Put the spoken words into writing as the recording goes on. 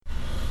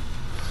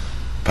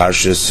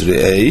Parshas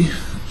Re'ei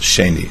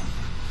Sheni,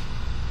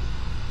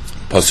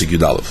 Pasuk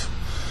Yud Aleph.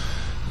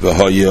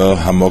 V'hoya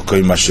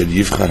hamokoyim asher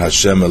yivchar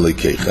Hashem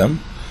Elokeichem,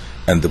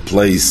 and the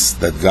place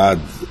that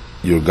God,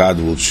 your God,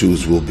 will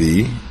choose will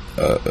be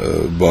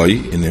boy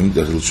in Him,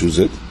 that He'll choose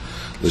it.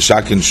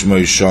 L'shakin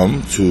shmo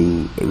Yisham,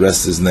 to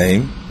rest His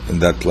name in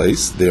that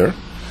place there.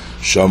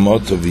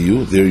 Shamot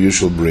Toviyu, there you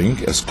shall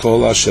bring as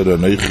kol asher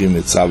anochi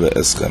mitzave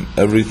eschem,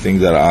 everything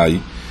that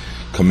I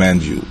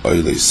command you.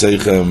 Oilei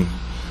seichem,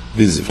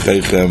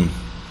 v'zivcheichem,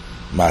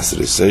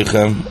 masrei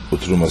seichem,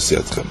 utrumas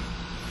yadchem.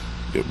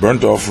 Your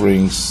burnt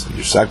offerings,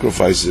 your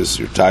sacrifices,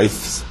 your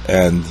tithes,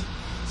 and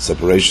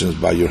separations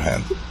by your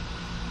hand.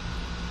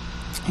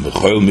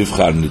 V'choil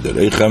mivchar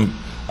nidareichem,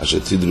 asher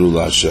tidru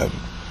laHashem,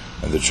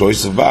 and the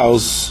choice of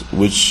vows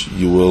which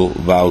you will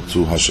vow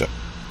to Hashem.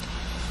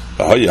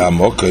 Built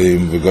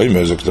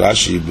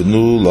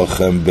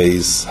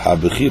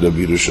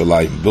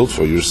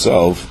for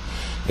yourself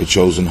a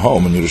chosen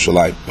home in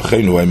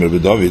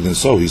Yerushalayim. And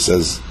so he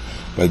says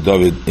by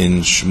David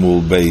in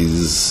Shmuel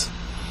Beis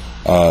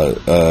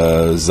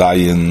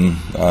Zayin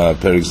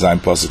Perik Zayin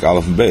Pasuk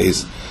Aleph and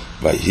Beis,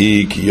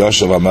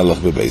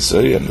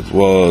 and it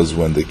was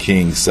when the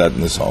king sat in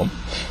his home,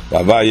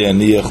 and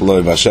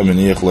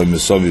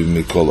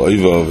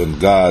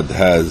God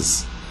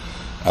has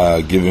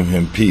given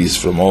him peace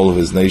from all of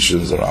his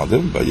nations around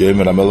him. So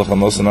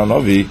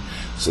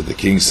the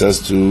king says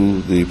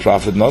to the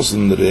prophet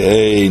Nasan,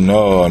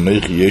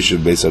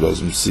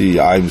 see,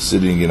 I'm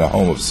sitting in a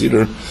home of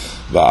cedar, and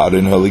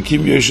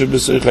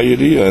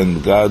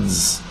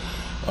God's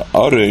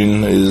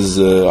Arin, his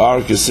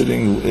ark, is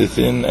sitting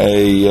within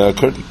a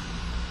curtain.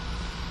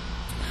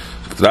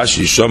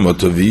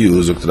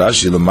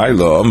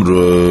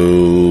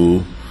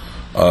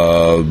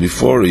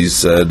 Before he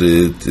said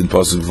it in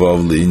Pasuk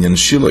Vav L'inyan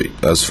Shiloi,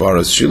 as far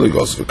as Shiloi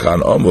goes,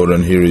 V'kan Omor,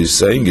 and here he's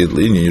saying it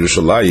L'inyan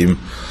Yerushalayim,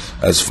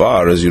 as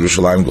far as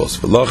Yerushalayim goes.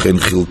 V'lochin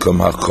Chilkam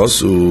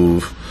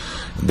HaChosuv.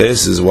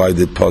 This is why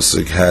the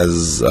Pasuk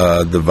has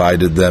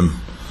divided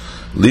them.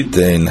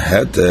 Litein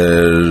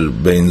Heter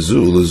Bein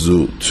Zu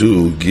L'Zu,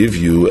 to give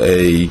you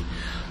a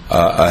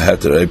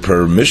heter, a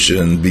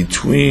permission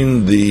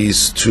between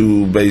these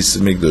two Beis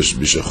Mikdash,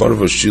 B'Shechor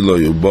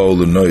V'Shiloi U'Bo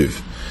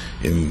L'Noiv.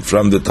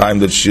 From the time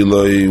that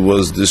Shiloh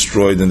was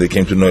destroyed and they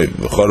came to Noiv,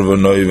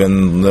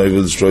 and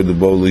Noiv destroyed the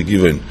bowl of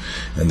Given,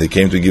 and they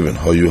came to Given.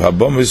 Then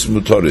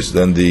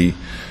the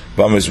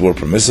Bamis were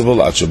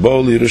permissible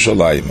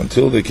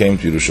until they came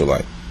to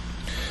Yerushalayim.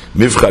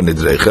 Mivcha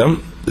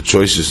nidrechem, the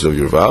choices of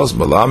your vows,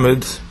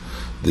 Malamed.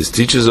 This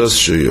teaches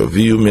us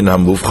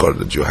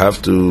that you have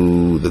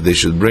to, that they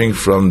should bring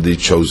from the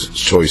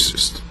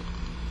choicest.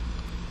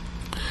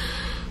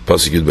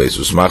 Pasuk Yud Beis,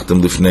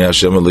 Usmachtem lifnei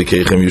Hashem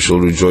Elokeichem, you shall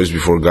rejoice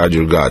before God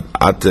your God.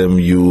 Atem,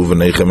 you,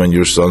 v'neichem, and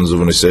your sons,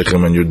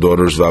 v'neseichem, and your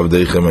daughters,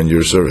 v'avdeichem, and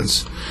your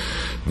servants,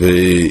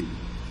 v'am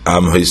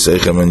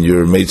ha'isechem, and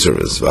your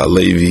maidservants,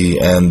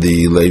 v'alevi, and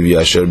the Levi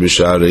asher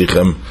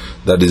b'shareichem,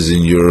 that is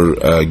in your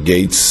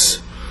gates,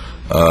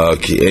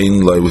 ki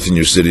ein lo, within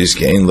your cities,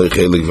 ki ein lo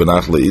chelik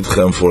v'nach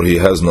le'idchem, for he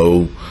has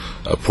no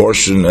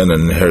portion and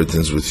an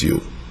inheritance with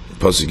you.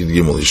 Pasuk Yud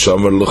Gimel,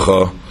 Yishamer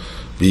l'cha,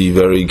 be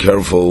very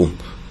careful,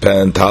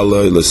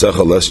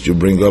 lest you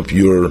bring up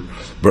your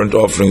burnt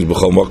offerings in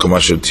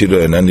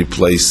any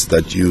place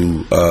that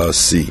you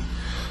see.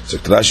 So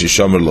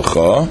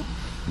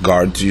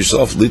guard to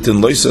yourself, to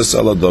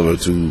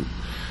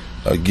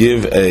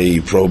give a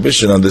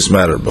prohibition on this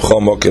matter.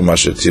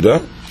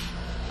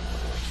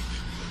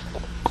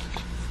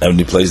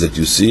 Any place that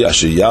you see,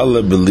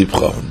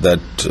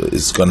 that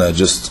is going to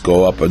just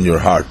go up on your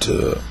heart.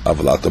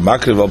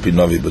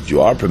 But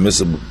you are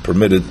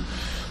permitted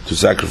to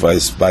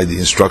sacrifice by the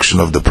instruction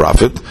of the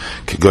prophet,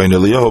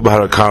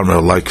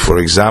 like for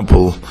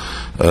example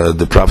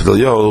the prophet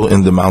Eliyahu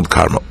in the Mount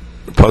Carmel.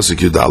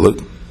 Pasuk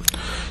Yudalet,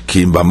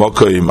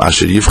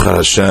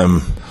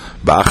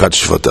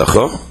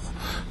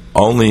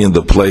 only in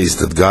the place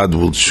that God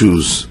will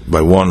choose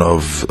by one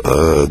of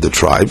the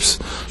tribes,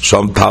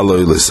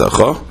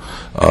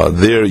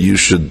 there you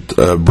should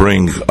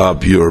bring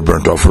up your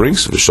burnt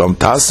offerings,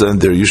 and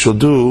there you shall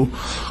do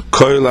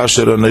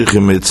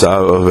everything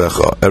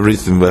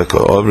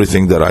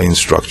that I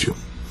instruct you.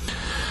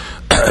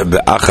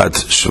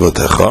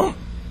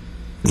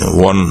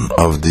 One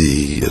of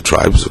the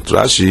tribes of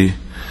Rashi,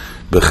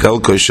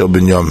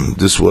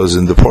 this was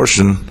in the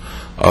portion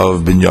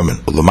of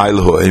Binyamin.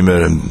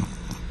 And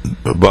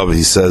above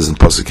he says in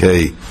Pasuk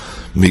Hey,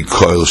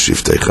 Mikoil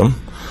Shiftechem,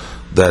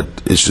 that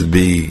it should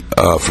be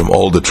from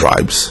all the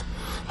tribes.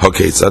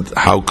 Okay,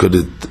 how could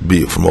it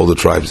be from all the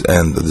tribes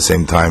and at the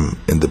same time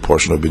in the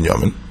portion of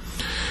Binyamin?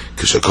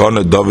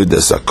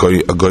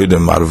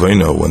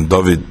 When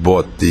David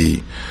bought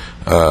the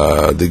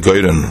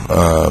Goyden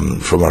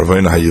from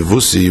Arvona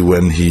Hayevusi,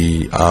 when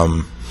he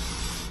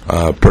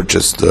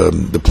purchased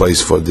the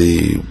place for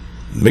the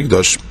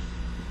Mikdash,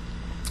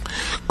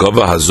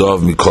 Gava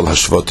Hazov Mikol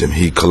Hashvotim,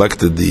 he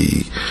collected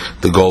the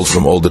gold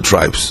from all the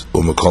tribes.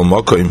 Umikol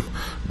Mokoim,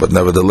 but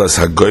nevertheless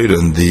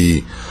Hagoyden,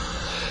 the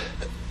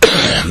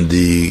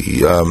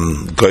the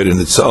Goyren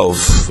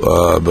itself,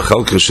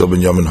 Bechelke Shel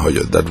Binyamin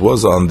Hoya, that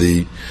was on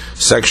the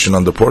section,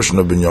 on the portion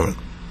of Binyamin.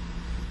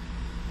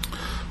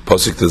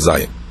 Pasuk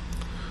Tezayin.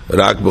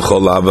 Rak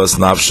b'chol avas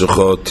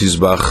nafshecha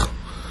tizbach.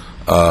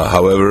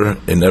 However,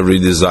 in every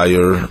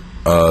desire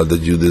that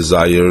you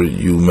desire,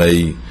 you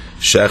may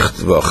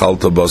shecht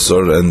v'achalta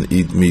basar, and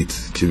eat meat.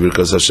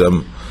 Kibirkas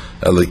Hashem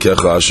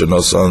elikecha asher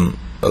nosan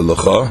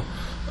lecha,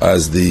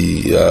 as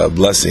the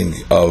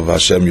blessing of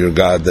Hashem your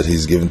God that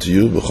He's given to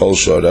you. B'chol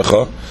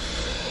shorecha,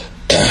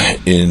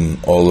 in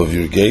all of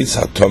your gates.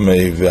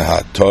 Hatomei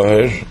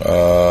v'hatoher,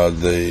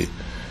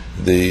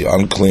 the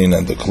unclean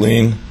and the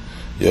clean.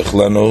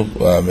 Yechlenu,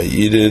 may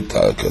eat it.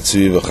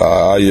 Katzvi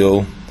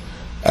v'cha'ayil,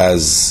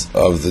 as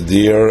of the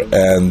deer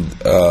and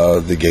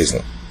the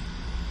gazel.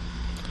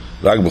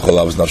 Rag b'chol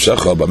avos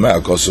nafshecha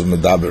b'meh kosuv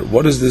medaber.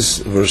 What is this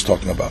verse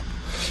talking about?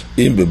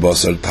 Im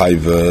b'basar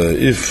taiva,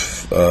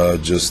 if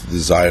just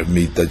desire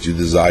meat that you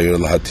desire,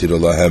 lahatira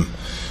lahem,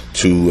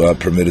 to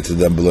permit it to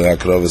them, b'lo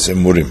yakrav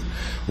emurim,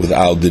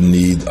 without the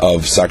need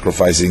of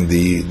sacrificing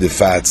the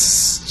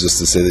fats, just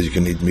to say that you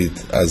can eat meat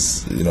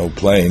as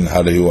plain.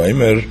 Hadayu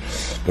aimer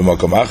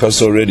b'makom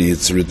achas, already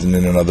it's written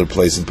in another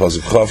place in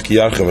Pasuk Chav, Ki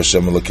yarchav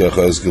Hashem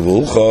elokecha es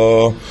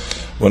gevulcha,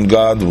 when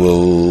God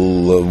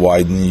will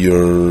widen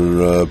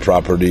your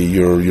property,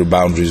 your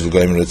boundaries,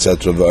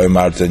 etc.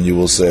 V'oimart, and you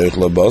will say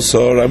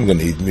basar, I'm going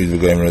to eat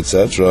meat,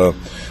 etc.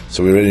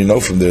 So we already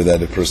know from there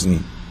that a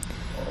person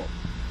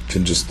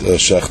can just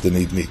shecht and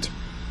eat meat.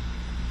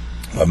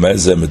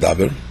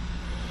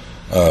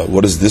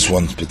 What is this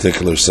one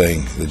particular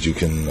saying that you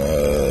can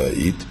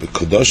eat?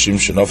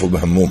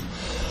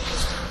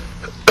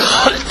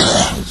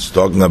 It's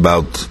talking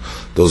about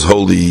those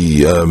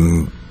holy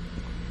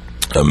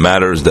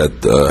matters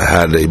that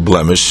had a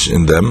blemish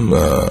in them.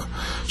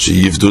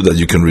 Sheyivdu, that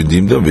you can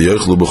redeem them.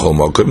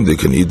 They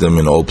can eat them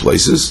in all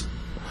places.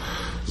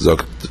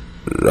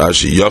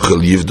 Rashi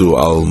Yachel Yivdu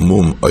al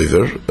Mum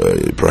Over.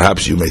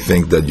 Perhaps you may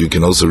think that you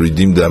can also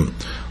redeem them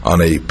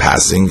on a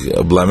passing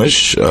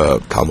blemish.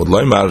 Talmud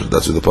Loimar,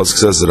 that's what the pasuk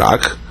says.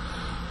 Rak,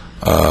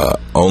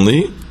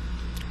 only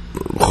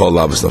Chol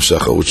Avos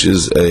Nafshecha, which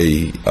is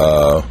a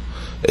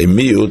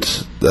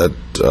miut, that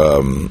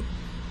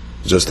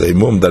just a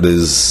mum that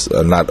is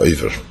not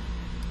over,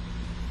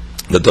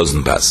 that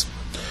doesn't pass.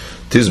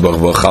 Tizbach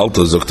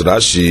v'chalta zokt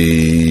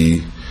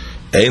Rashi.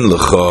 Ein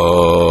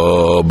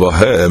lecha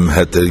bohem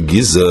heter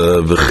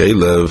giza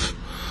v'chelev.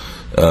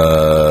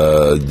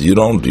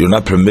 You're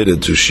not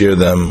permitted to shear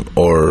them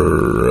or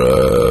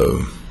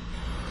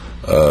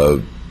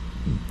the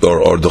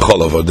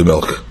chalav, or the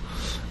milk.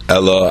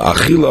 Ela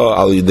achila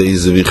al yidei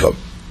zevicha.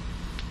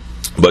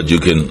 But you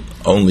can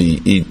only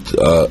eat,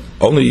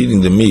 only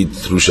eating the meat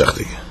through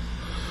shechting.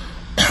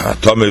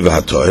 Hatamei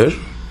v'hatoher,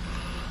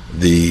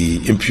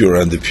 the impure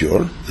and the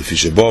pure.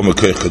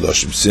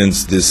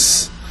 Since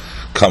this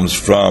comes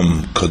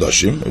from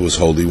Kodashim, it was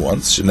holy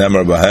once.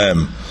 Shenemar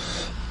Bahem,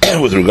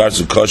 with regards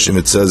to Koshim,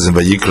 it says in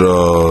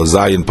Vayikra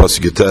Zayin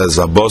Pasuk Yitez,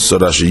 Abosar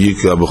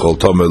Ashiyika B'chol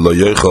Tomei Lo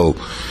Yochel,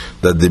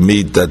 that the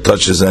meat that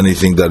touches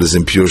anything that is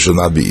impure shall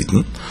not be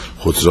eaten.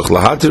 Chutzrach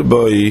Lahatir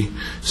Boi,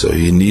 so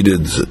he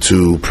needed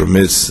to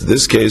permit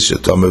this case,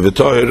 Shetomei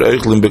V'toher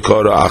Eichlin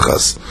B'kora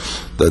Achas,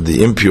 that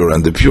the impure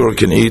and the pure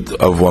can eat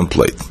of one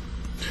plate.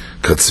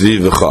 Katzvi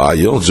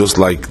v'cha'ayil, just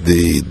like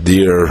the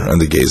deer and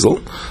the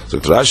gazel. So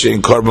Rashi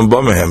ain't carbon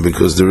b'mehem,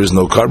 because there is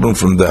no carbon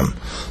from them.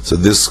 So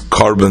this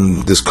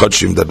carbon, this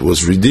kachim that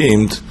was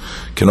redeemed,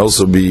 can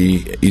also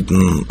be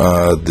eaten,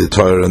 the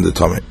Torah and the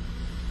tummy.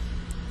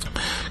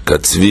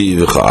 Katzvi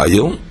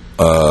v'cha'ayil,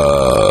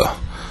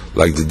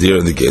 like the deer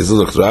and the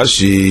gazel. So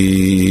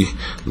Rashi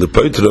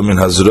lepoitra min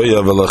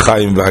hazroya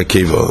v'lachayim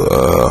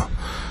v'hakeva.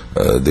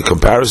 The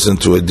comparison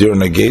to a deer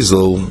and a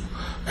gazel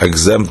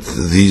exempt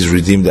these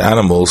redeemed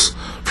animals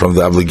from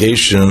the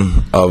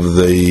obligation of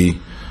the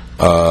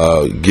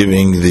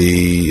giving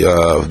the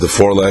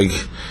foreleg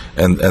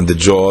and the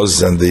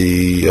jaws and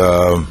the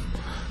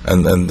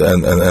and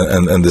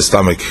the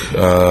stomach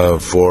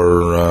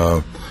for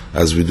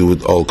as we do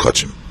with all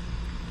kachim.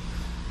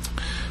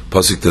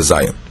 Pasuk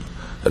Tezayim.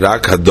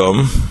 Rak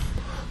hadom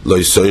lo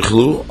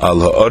yisoichlu al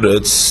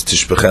haaretz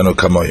tishpechenu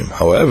kamoyim.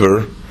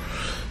 However,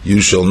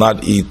 you shall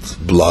not eat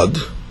blood,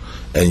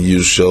 and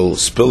you shall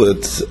spill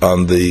it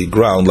on the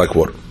ground like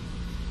water.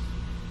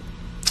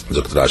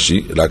 Zokt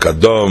Rashi,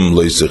 Rakadom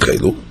lo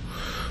yisechelu.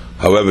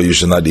 However, you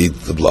shall not eat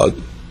the blood.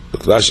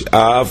 Zokt Rashi,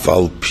 Af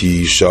al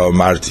pi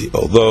shamarti.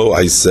 Although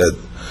I said,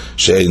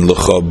 Shein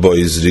lecha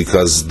boiz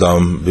rikas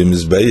dam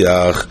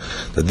b'mizbeach,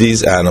 that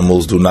these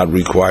animals do not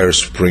require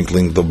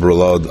sprinkling the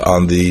blood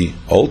on the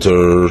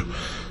altar,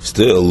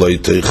 still lo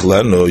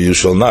yitechlenu, you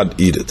shall not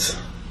eat it.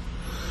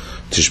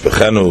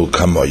 Tishpechenu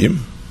kamoyim,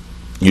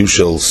 you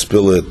shall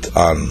spill it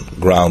on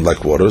ground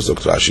like water.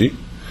 Zokt Rashi,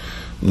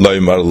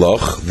 loymar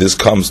loch, this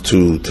comes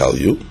to tell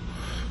you,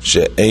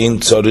 she'ein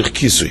tzarich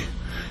kisui,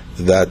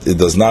 that it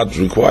does not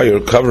require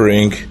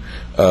covering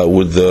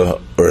with the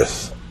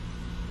earth.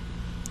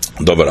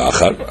 Dover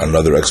achar,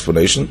 another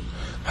explanation,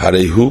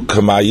 harehu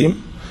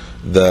kamayim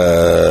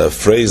the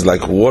phrase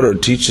like water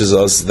teaches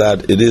us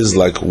that it is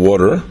like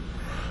water,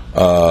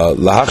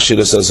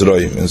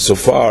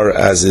 insofar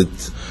as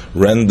it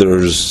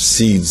renders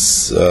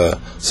seeds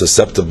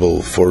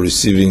susceptible for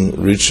receiving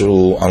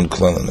ritual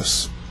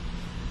uncleanliness.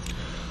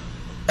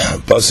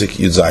 Pasuk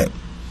Yudzayin.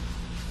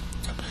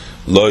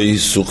 Loi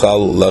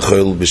suchal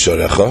lechel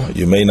b'sharecha.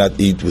 You may not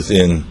eat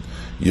within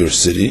your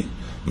city.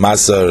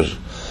 Masar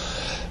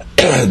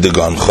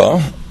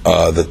degancha,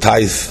 the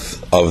tithe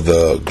of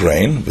the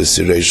grain,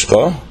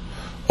 v'sireishcha,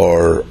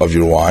 or of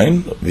your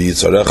wine,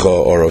 v'yitzarecha,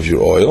 or of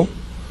your oil,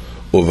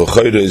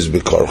 uv'chayres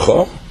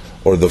b'karcha,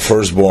 or the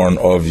firstborn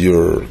of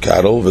your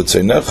cattle,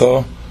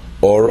 v'tzeinecha,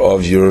 or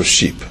of your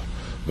sheep,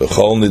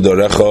 v'chol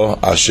nidarecha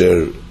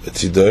asher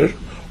tider,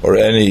 or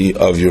any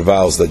of your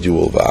vows that you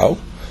will vow,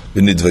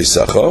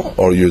 v'nidveisecha,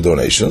 or your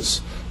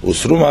donations,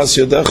 usrumas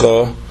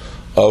yadecha,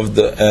 of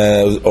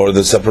the or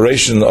the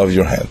separation of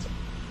your hand.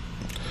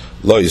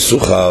 Lo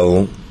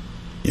yisuchal,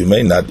 you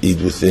may not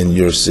eat within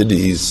your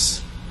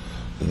cities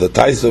the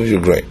tithe of your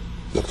grain.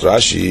 Dr.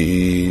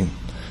 Rashi,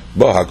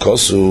 bo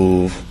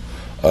hakosuv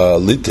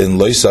litin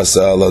lo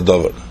yisasa ala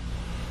dover.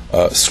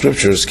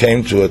 Scriptures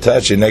came to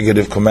attach a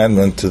negative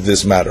commandment to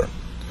this matter.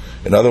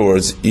 In other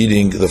words,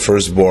 eating the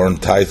firstborn,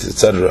 tithe,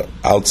 etc.,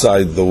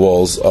 outside the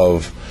walls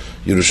of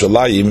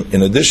Yerushalayim,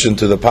 in addition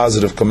to the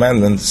positive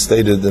commandment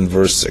stated in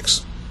verse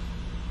 6.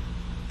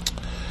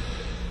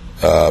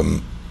 Rabbi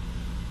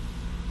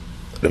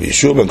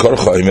Yeshua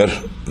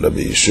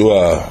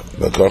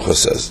ben Korcha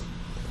says,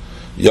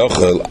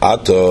 Yochel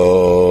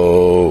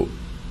ato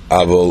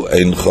avol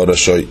ein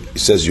chorashoy. He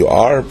says you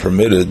are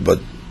permitted, but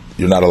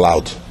you're not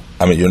allowed.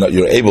 I mean,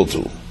 you're able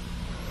to.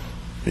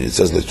 It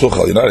says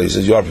letuchal, you're not. He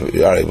says you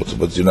are able to,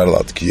 but you're not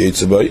allowed. Ki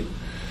yitzabay,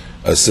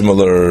 a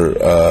similar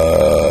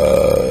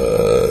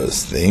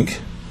thing.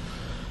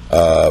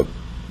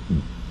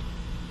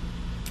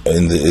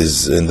 In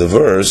the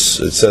verse,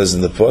 it says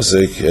in the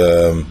pasuk,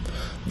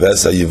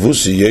 "V'esa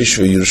Yevusi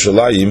Yeshu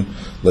Yerushalayim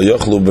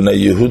layochlu b'nei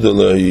Yehuda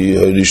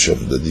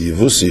layorishim." That the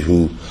Yevusi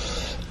who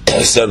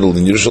settled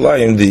in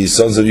Yerushalayim, the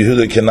sons of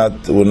Yehuda could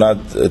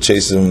not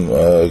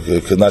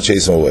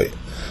chase him away.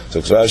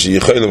 So Rashi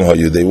Yecholim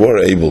hayu, they were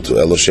able to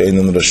Eloshein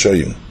and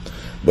Rashoyim,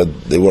 but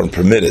they weren't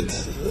permitted.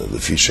 The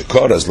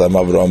Fishakoras Lam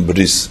Avraham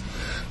Bris,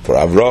 for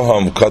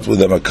Avraham cut with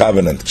them a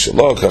covenant.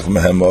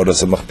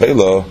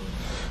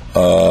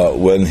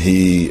 When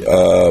he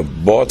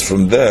bought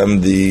from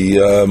them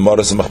the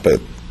Moras HaMachpel.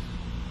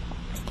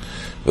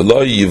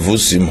 V'lo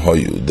Yevusim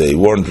hoyu. They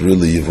weren't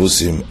really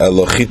Yevusim,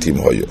 elo Chitim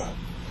hoyu.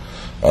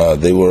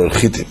 They were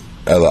Chitim.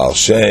 El al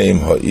Shem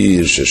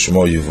ha'ir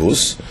sheshmo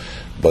Yevus.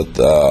 But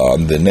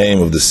on the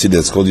name of the city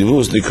that's called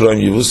Yevus, Nikroim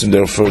Yevusim,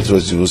 they're referred to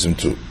as Yevusim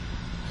too.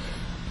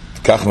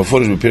 Kach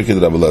meforish b'pirkei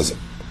Rabbi Elazar.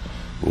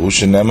 V'hu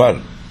shenemar.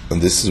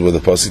 And this is what the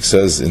pasuk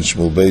says in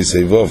Shmuel Beis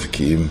Heivov,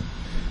 Ki'im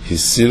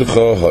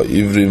Hisircha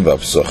ha'ivrim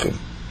v'apsochim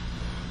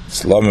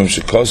Slamim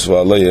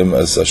shekosva aleim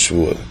es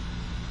hashvuah.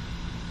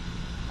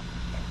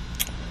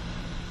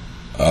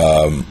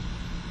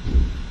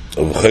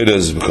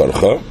 Uv'chayres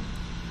b'karcha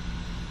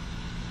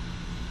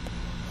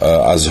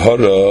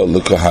azhara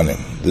l'kohanim.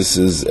 This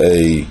is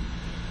a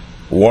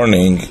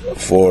warning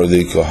for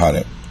the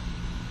kohanim.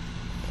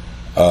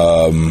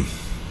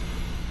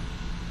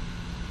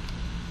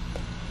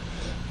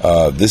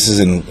 This is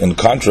in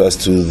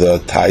contrast to the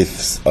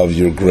tithes of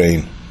your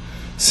grain,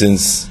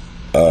 since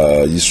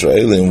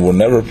Yisraelim were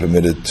never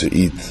permitted to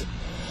eat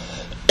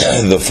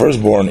the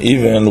firstborn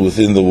even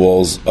within the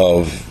walls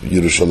of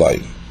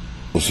Yerushalayim.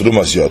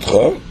 Usrumas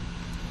yotcha,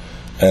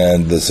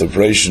 and the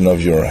separation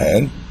of your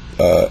hand.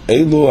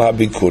 Elu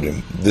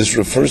habikurim. This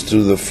refers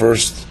to the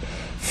first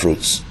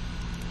fruits.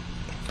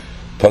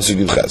 Pasuk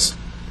Yudches.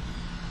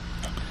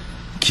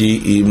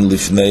 Ki im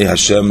lifnei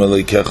Hashem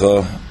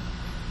eleikecha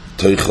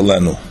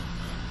toichelenu.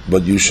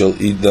 But you shall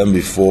eat them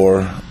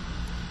before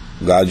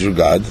God your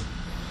God.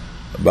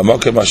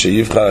 B'makom asher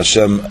yivcha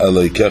Hashem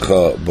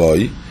eleikecha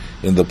boi,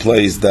 in the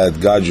place that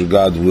God your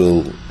God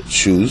will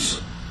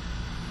choose.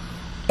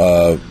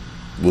 Ato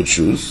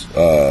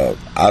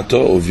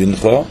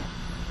uvincha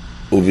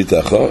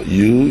uvitecha,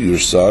 you, your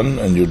son,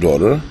 and your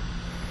daughter.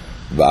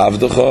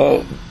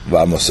 V'avdecha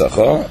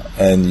v'amosecha,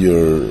 and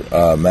your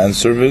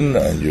manservant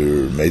and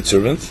your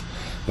maidservant.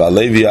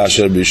 V'alevi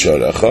asher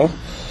b'sharecha,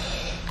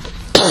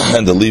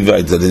 and the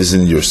Levite that is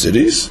in your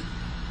cities.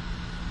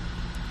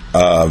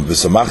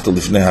 V'samachta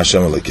lifnei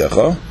Hashem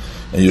elekecha,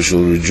 and you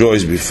shall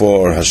rejoice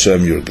before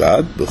Hashem your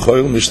God.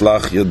 B'choil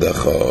mishlach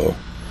yadecha,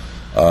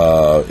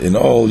 in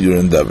all your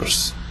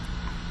endeavors.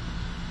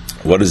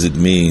 What does it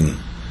mean?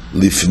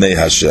 Lifnei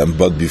Hashem,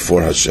 but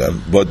before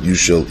Hashem, but you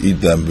shall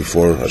eat them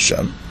before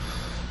Hashem.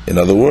 In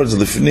other words,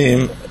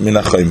 lifnim min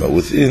hachayma,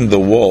 within the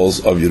walls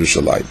of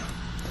Yerushalayim.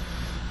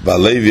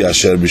 V'alevi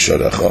asher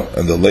b'sharecha,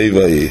 and the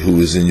Levi who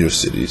is in your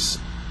cities.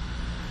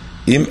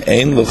 Im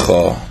ein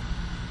lecha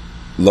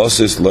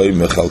loses loy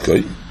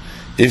mechalkoi,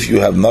 if you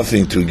have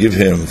nothing to give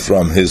him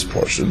from his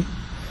portion,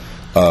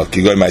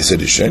 kigoy meiser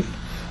rishen,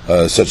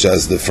 such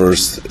as the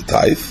first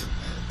tithe,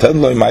 ten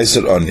loy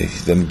meiser oni,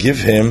 then give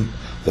him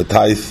the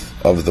tithe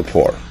of the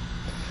poor.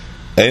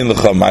 Ein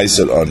lecha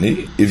meiser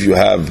ani, if you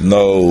have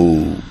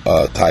no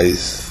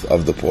tithe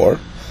of the poor,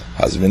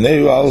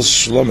 hazmineu al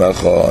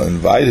shlomecha,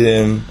 invite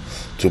him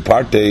to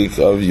partake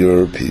of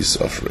your peace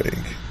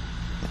offering.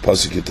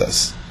 Pasuk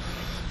Yutes.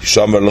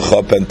 Yishomer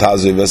lecha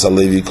pentazi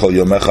vesalevi kol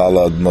yomecha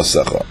al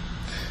admosecha.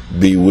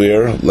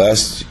 Beware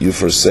lest you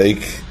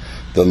forsake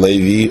the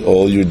Levi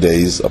all your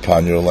days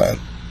upon your land.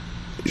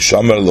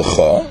 Yishomer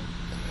lecha,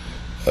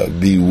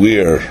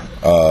 beware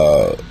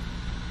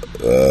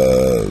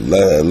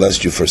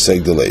lest you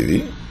forsake the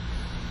Levi.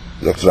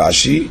 Dr.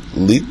 Rashi,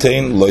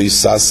 litain lo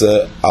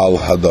yisase al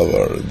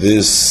hadavar.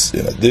 This,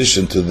 in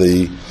addition to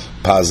the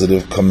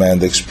positive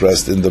command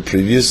expressed in the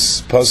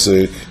previous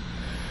pasuk,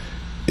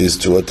 is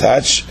to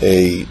attach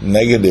a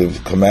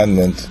negative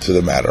commandment to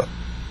the matter.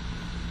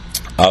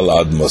 Al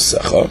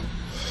admosecha.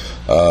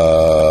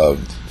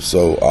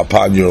 So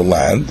upon your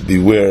land,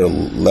 beware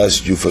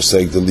lest you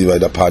forsake the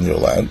Levite upon your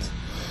land.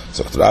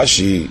 Dr.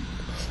 Rashi,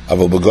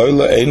 aval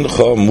begoyle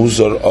eincha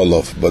muzar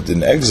olav. But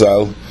in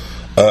exile,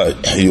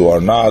 you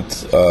are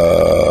not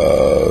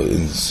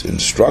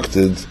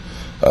instructed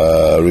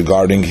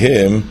regarding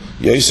him,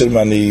 Yisr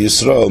Mani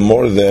Yisrael,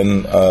 more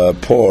than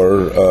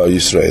poor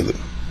Yisraelim.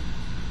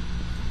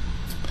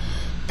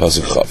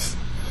 Pasuk Chav.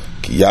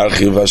 Ki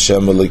yarchiv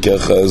Hashem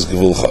elikecha es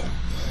gevulcha.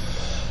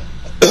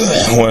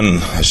 When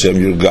Hashem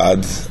your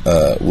God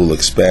will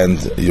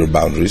expand your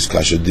boundaries,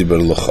 kasher diber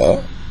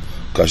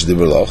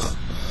loch,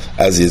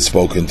 as He had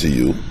spoken to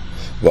you,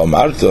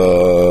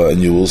 v'amarta,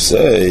 and you will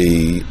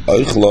say,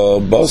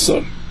 oichla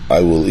basar, I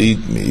will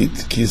eat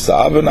meat, ki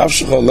sa'av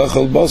nafshecha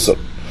lechel basar,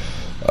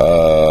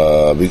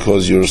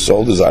 because your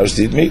soul desires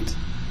to eat meat.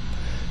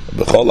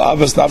 B'chol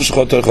avas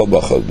nafshecha teichel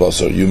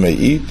basar, you may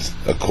eat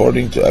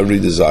according to every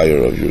desire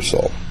of your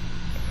soul.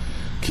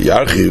 Ki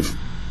yarchiv,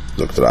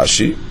 Dr.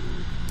 Rashi,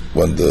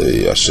 when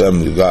the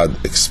Hashem God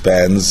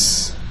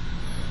expands,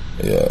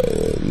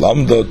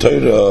 lamda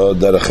Torah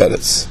derech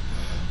eretz.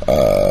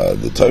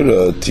 The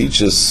Torah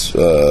teaches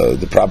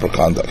the proper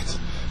conduct.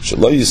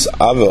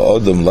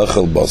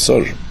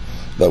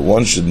 That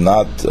one should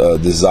not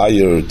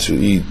desire to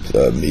eat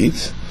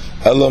meat,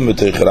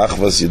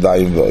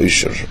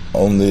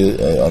 only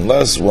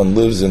unless one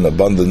lives in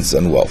abundance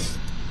and wealth.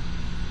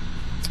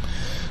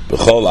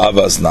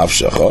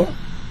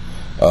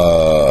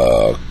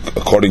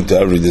 According to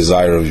every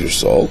desire of your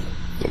soul.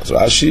 Dr.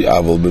 Rashi,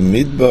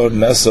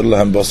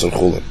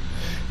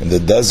 in the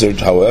desert,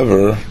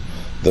 however,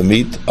 the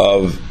meat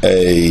of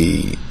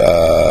a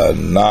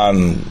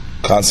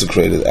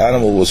non-consecrated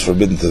animal was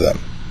forbidden to them,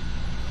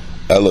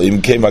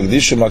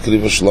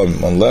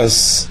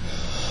 unless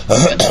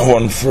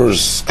one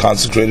first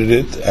consecrated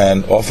it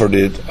and offered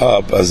it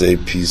up as a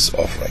peace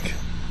offering.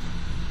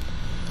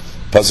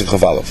 Pasuk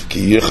Chav Aleph.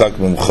 Ki yirchak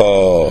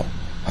mimcha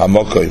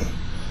hamokoim.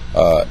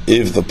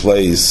 If the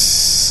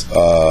place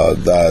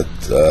that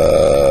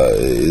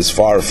is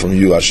far from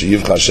you, asher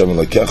yivcha Hashem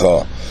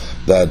lekecha,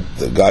 that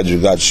God your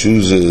God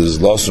chooses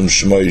losum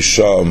shmoi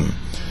sham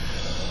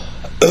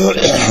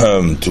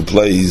to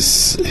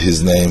place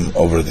His name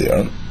over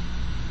there.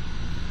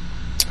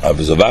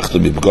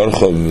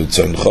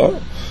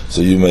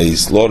 So you may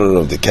slaughter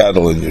of the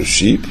cattle and your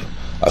sheep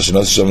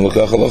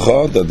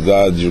that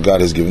God your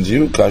God has given to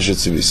you,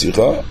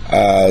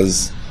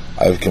 as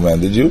I have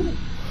commanded you.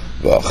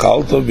 And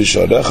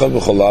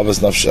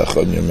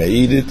you may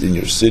eat it in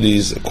your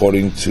cities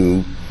according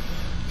to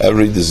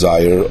every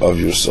desire of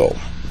your soul.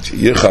 So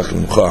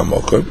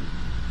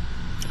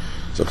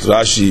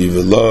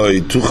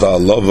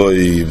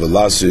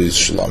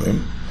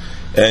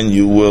and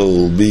you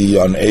will be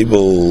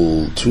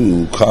unable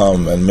to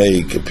come and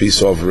make a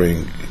peace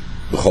offering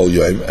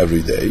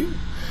every day,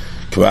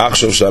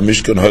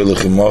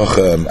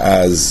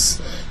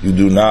 as you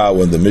do now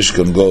when the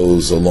Mishkan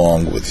goes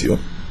along with you.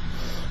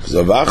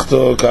 So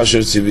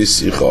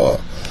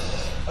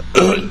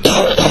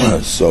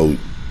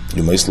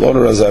you may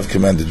slaughter as I have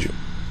commanded you.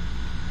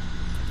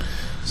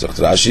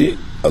 Dr. Rashi,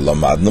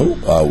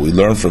 we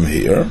learn from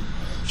here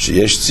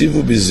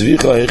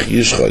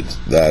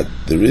that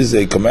there is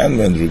a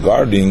commandment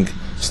regarding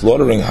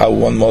slaughtering, how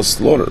one must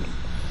slaughter.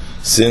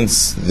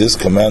 Since this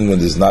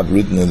commandment is not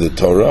written in the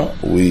Torah,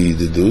 we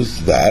deduce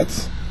that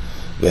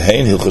these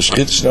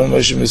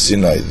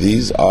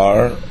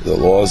are the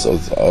laws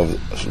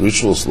of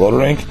ritual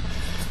slaughtering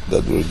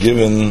that were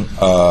given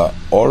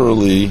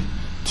orally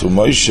to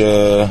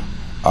Moshe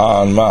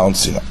on Mount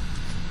Sinai.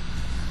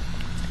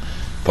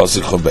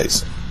 Pasuk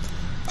Chobeis.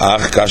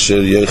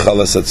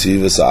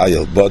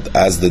 But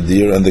as the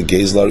deer and the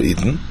gazelle are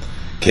eaten,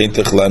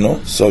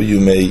 so you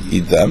may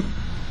eat them.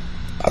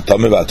 The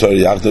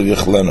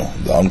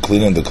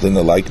unclean and the clean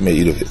alike may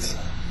eat of it.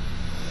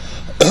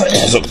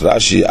 Dr.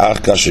 Rashi,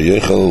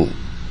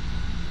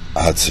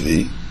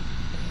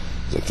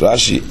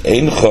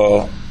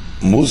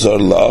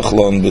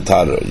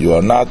 you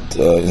are not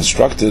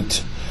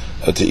instructed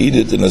to eat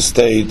it in a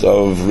state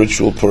of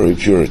ritual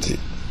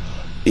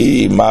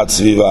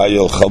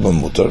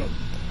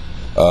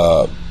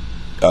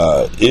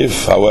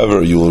If,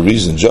 however, you will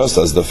reason just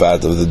as the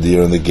fat of the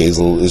deer and the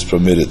gazelle is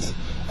permitted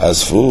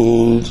as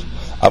food,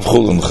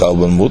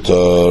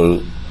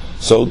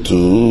 so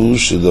too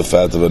should the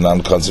fat of a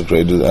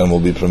non-consecrated animal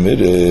be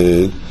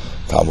permitted.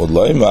 Talmud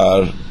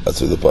Loimar,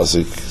 that's what the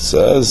pasuk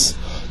says.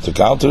 To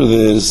counter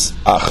this,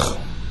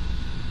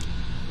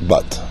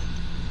 but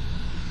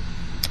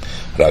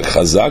Rak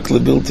chazak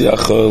lebilti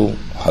achol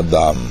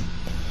hadam.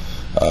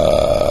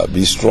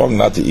 Be strong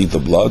not to eat the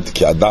blood.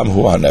 Ki adam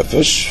hu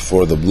hanefesh,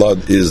 for the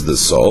blood is the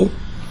soul.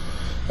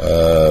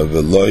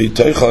 V'lo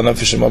yiteichal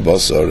hanefesh im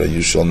habasar, and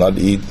you shall not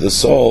eat the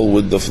soul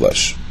with the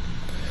flesh.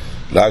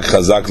 Rak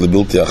chazak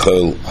lebilti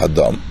achol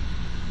hadam.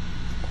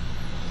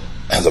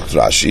 Dr.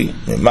 Rashi,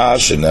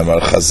 Mimash and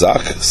Nemar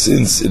chazak,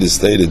 since it is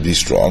stated be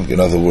strong, in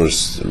other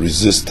words,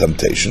 resist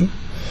temptation.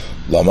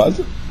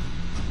 Lamad,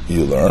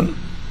 you learn.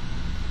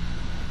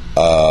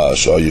 That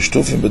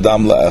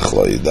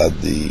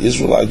the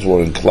Israelites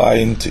were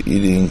inclined to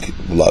eating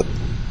blood.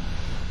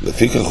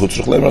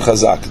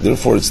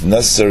 Therefore, it's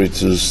necessary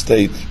to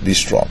state, be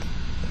strong.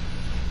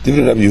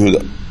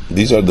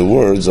 These are the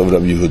words of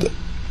Rabbi Yehuda.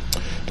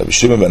 Rabbi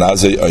Shimon ben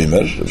Azai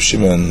Omer, Rabbi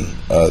Shimon,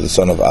 the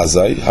son of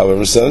Azai,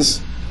 however,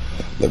 says,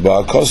 that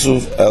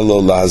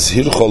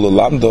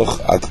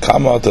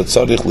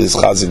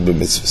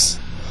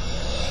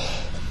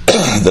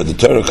the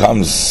Torah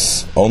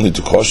comes only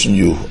to caution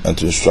you and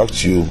to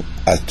instruct you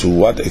as to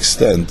what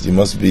extent you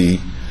must be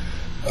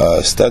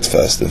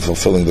steadfast in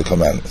fulfilling the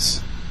commandments.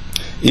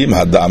 If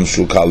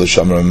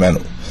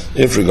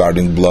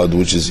regarding blood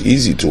which is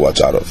easy to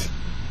watch out of,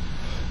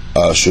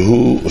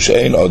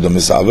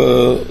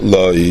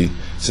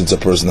 since a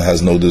person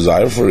has no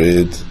desire for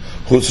it,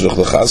 so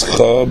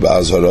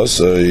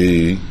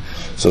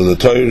the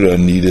Torah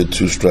needed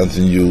to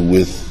strengthen you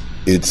with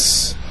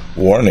its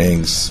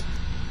warnings.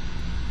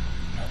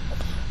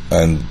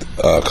 And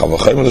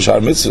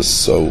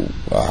so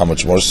how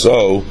much more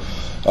so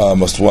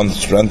must one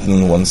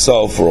strengthen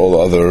oneself for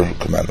all other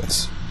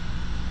commandments.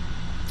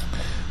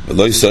 And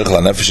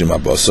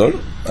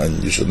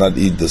you should not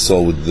eat the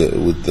soul with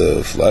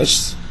the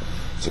flesh.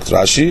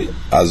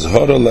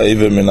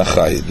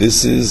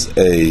 This is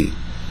a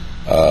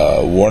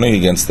warning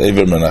against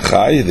Eiver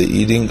Menachai, the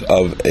eating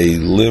of a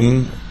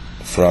limb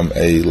from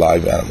a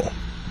live animal.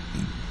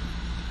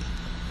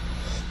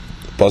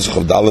 You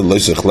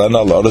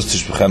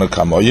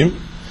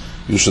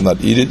should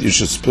not eat it, you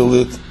should spill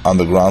it on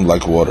the ground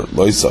like water.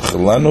 This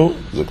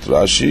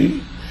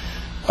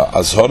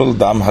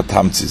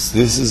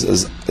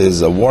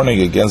is a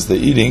warning against the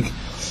eating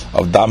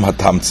of dam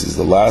hatamtzis,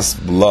 the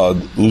last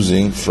blood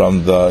oozing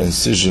from the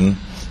incision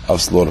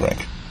of slaughtering.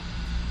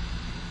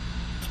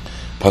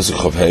 Pasuk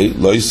Chav Hei,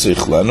 Lo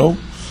yisichlenu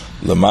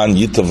leman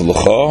yitav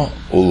lecha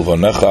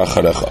ulvanecha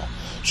acharecha.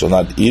 Shall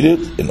not eat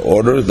it in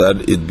order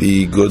that it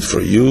be good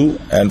for you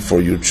and for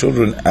your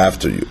children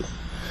after you.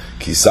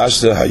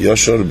 Kisashte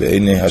hayoshor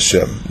be'einei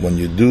Hashem, when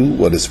you do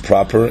what is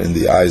proper in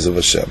the eyes of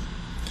Hashem.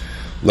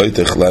 Lo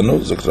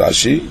yitechlenu, Zok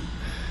Rashi,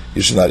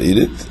 you should not eat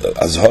it.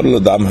 Azhar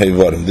l'dam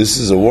heivarim. This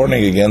is a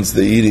warning against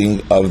the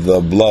eating of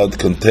the blood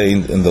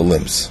contained in the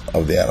limbs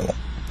of the animal.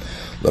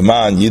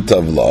 Leman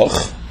yitav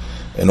loch,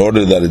 in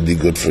order that it be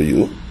good for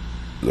you.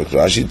 Zok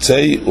Rashi,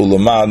 tzei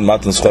ulamad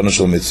matan schorna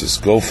shel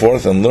mitzvahs. Go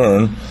forth and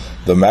learn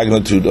the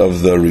magnitude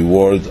of the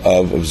reward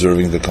of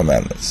observing the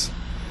commandments.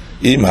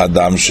 Im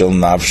hadam shel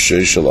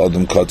nafshe shel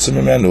adam kotzim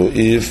imenu,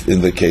 if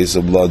in the case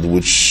of blood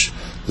which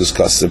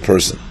disgusts a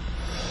person.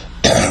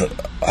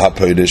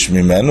 Hapeidish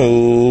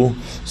mimenu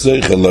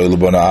zeichel lo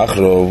l'bana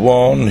achro,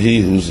 one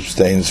he who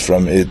abstains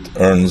from it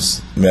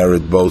earns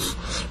merit both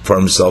for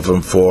himself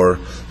and for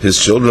his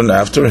children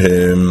after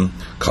him.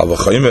 Kal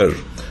v'chaymer,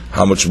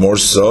 how much more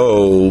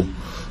so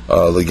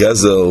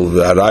legezel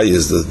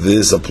v'harayis does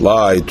this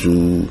apply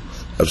to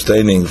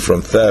abstaining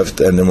from theft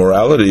and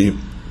immorality,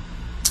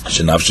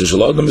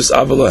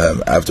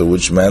 after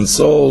which man's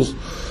soul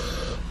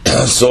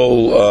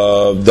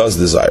does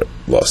desire,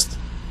 lust.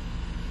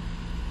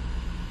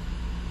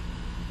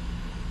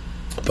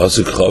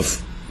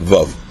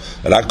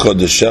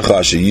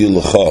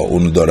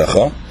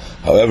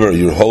 However,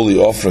 your holy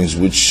offerings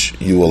which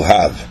you will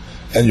have,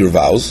 and your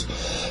vows,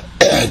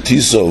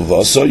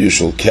 you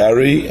shall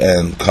carry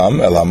and come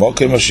to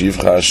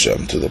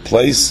the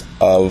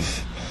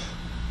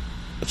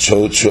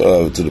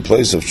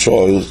place of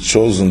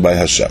chosen by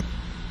Hashem.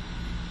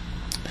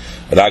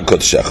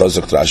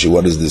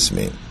 What does this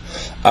mean?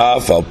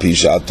 Although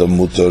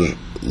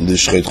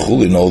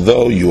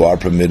you are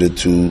permitted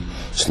to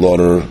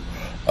slaughter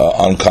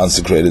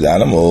unconsecrated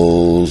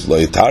animals,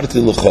 I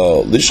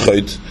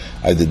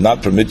did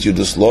not permit you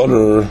to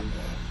slaughter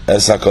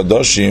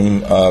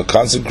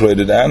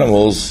consecrated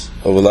animals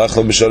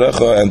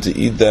and to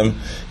eat them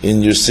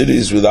in your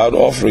cities without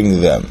offering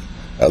them.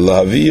 But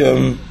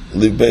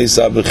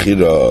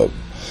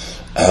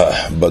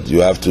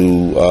you have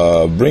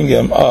to bring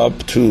them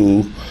up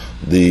to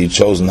the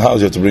chosen house.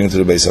 You have to bring them to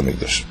the Beis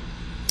Hamikdash.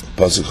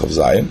 Pasuk Chav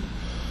Zayin,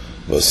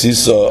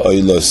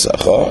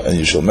 and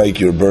you shall make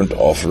your burnt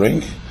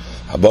offering,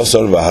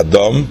 habasar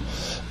v'hadam,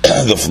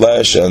 the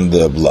flesh and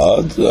the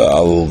blood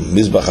al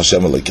mizbach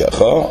Hashem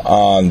Elokecha,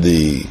 on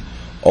the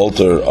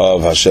altar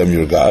of Hashem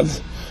your God,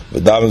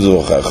 v'dam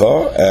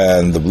zuchacha,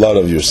 and the blood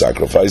of your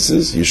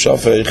sacrifices,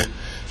 yishafech,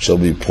 shall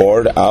be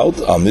poured out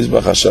al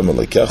mizbach Hashem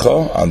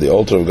Elokecha, on the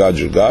altar of God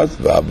your God,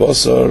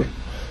 v'habosar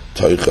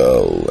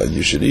toichel, and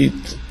you should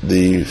eat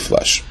the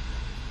flesh.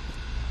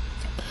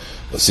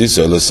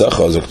 V'sisa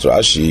l'secha zok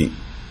Rashi,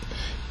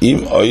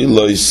 im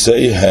oiloi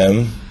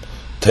seihem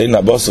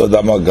teina bosar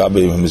adam al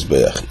gabe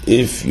mizbeach.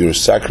 If your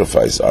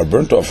sacrifice are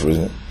burnt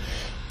offering,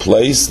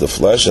 place the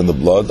flesh and the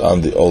blood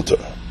on the altar,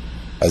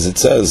 as it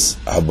says,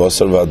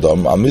 habosar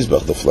v'adam al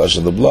mizbach, the flesh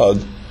and the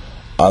blood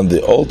on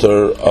the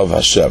altar of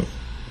Hashem,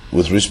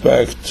 with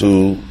respect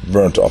to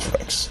burnt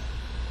offerings.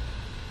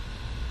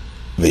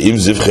 But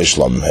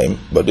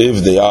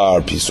if they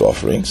are peace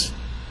offerings,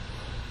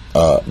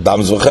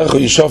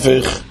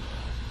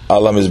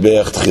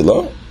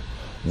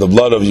 the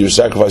blood of your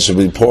sacrifice should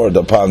be poured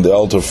upon the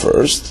altar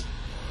first,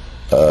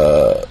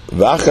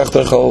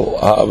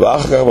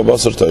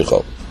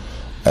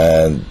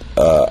 and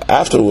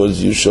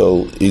afterwards you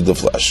shall eat the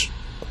flesh.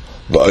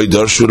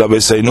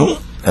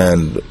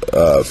 And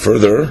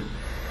further,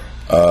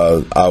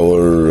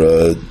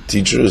 our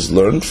teachers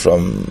learned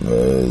from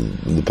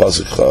the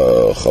pasuk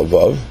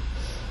Chavav,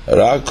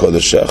 Rak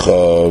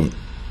Kodeshecha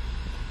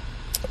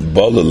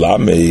Bal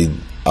Lamed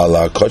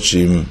Ala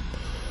Kochim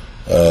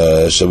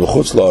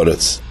Shebechutz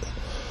La'aretz,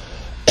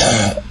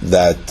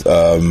 that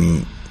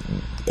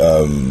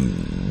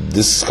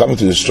this is coming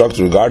to instruct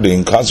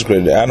regarding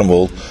consecrated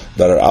animal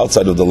that are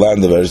outside of the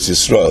land of Eretz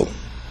Yisrael.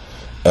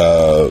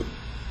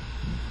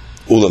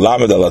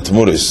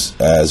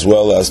 As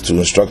well as to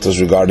instruct us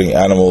regarding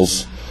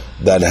animals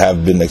that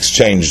have been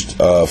exchanged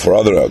for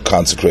other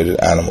consecrated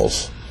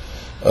animals,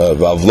 and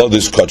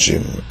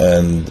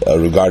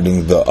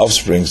regarding the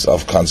offsprings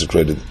of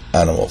consecrated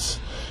animals,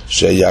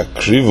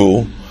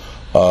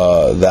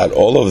 that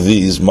all of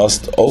these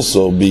must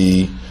also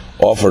be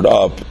offered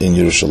up in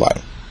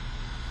Yerushalayim.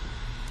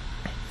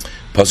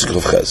 Pasuk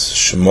of Ches,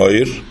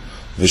 Shmoir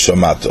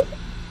v'shamata,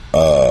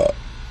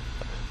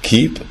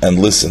 keep and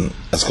listen,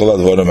 as kol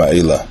advarim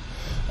ha'ela,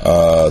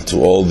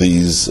 to all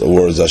these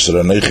words, asher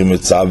anochi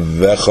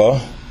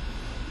mitzavecha,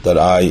 that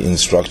I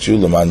instruct you,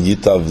 leman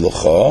yitav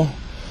lecha,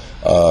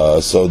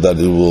 so that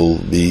it will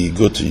be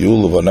good to you,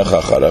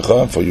 levanecha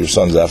acharecha, for your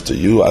sons after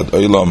you, ad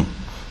olam,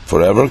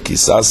 forever,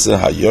 kisase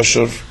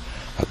hayosher,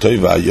 hatoy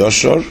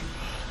v'hayosher,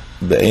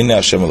 be'enei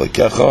Hashem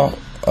Elokecha,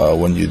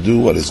 when you do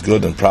what is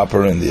good and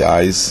proper in the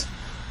eyes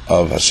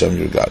of Hashem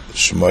your God.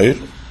 Shmoir,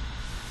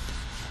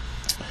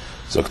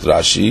 Zokt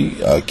Rashi,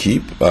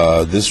 keep.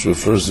 This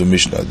refers to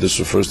Mishnah. This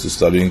refers to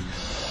studying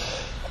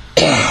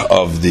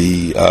of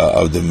the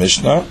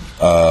Mishnah,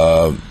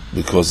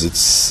 because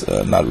it's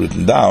not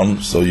written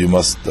down, so you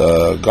must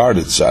guard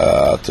it.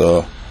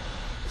 You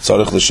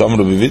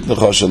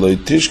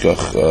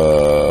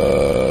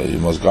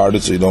must guard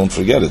it so you don't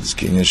forget it.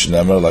 Kinyan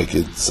Shnemer, like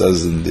it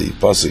says in the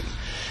pasuk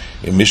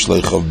in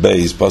Mishlei Chav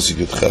Beis, pasuk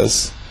Yud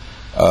Ches,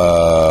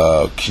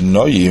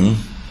 Kinoyim.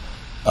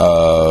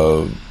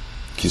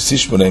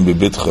 Kisishmaneim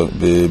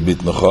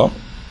bebitnecha,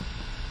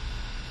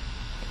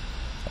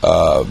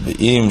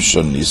 be'im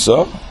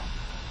shonisa,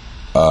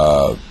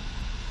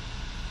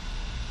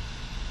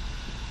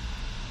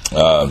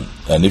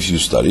 and if you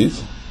studied,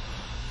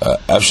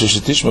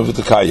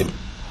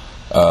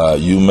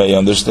 you may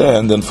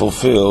understand and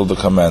fulfill the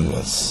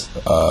commandments.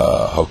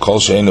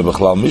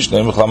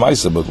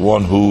 But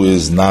one who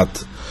is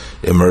not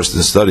immersed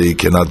in study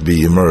cannot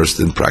be immersed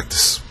in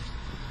practice.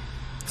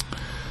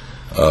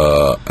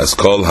 As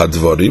kol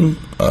hadvarim,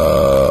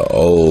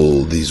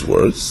 all these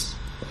words.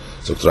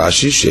 So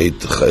Rashi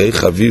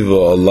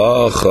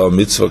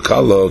mitzvah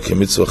kala ke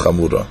mitzvah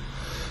chamura.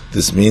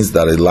 This means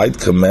that a light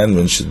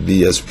commandment should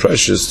be as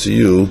precious to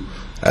you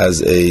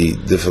as a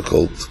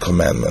difficult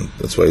commandment.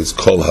 That's why it's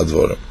kol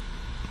hadvarim.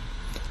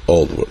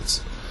 All the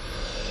words.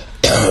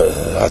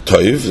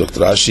 Hatoiv,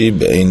 Dr. Rashi,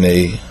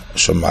 be'enei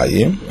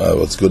shamayim,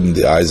 what's good in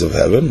the eyes of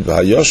heaven.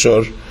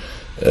 V'hayoshor,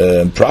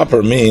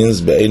 proper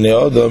means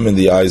be'enei adam, in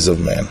the eyes of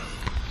man.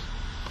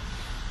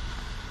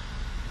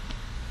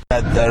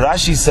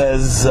 Rashi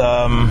says,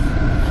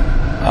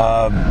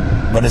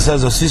 when it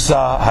says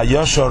Osisa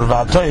Hayoshor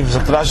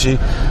v'Hatoiv, Rashi,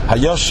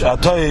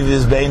 Hatoiv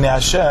is be'enei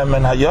Hashem,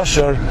 and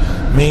Hayoshor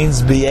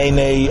means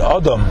be'enei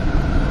adam.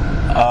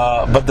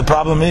 But the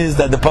problem is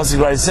that the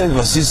pasuk right says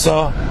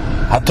Osisa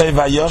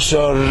Hatoiv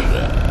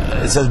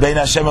Hayoshor, it says be'enei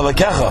Hashem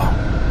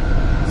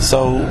Elokecha.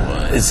 So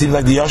it seems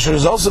like the Yosher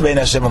is also be'enei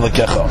Hashem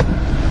Elokecha.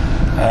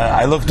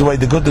 I looked the way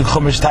the good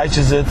Chumash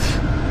teaches it.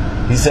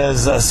 He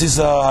says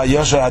Sisa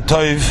Yosher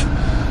Hatoiv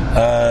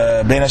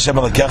be'enei Hashem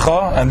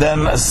Elokecha, and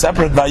then a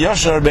separate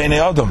Vayosher be'enei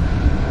Adam.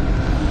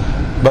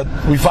 But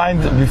we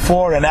find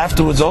before and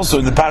afterwards also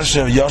in the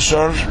parasha of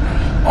Yosher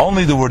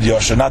only the word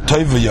Yosher, not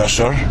Toiv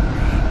Yosher,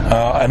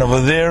 and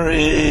over there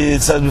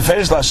it says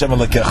B'feish Hashem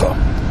Elokecha.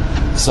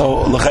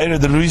 So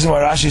the reason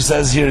why Rashi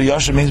says here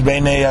Yosher means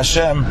be'enei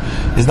Hashem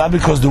is not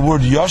because the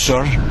word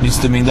Yosher needs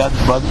to mean that,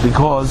 but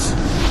because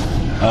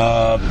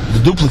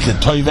the duplicate,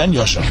 Toiv and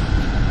Yosher.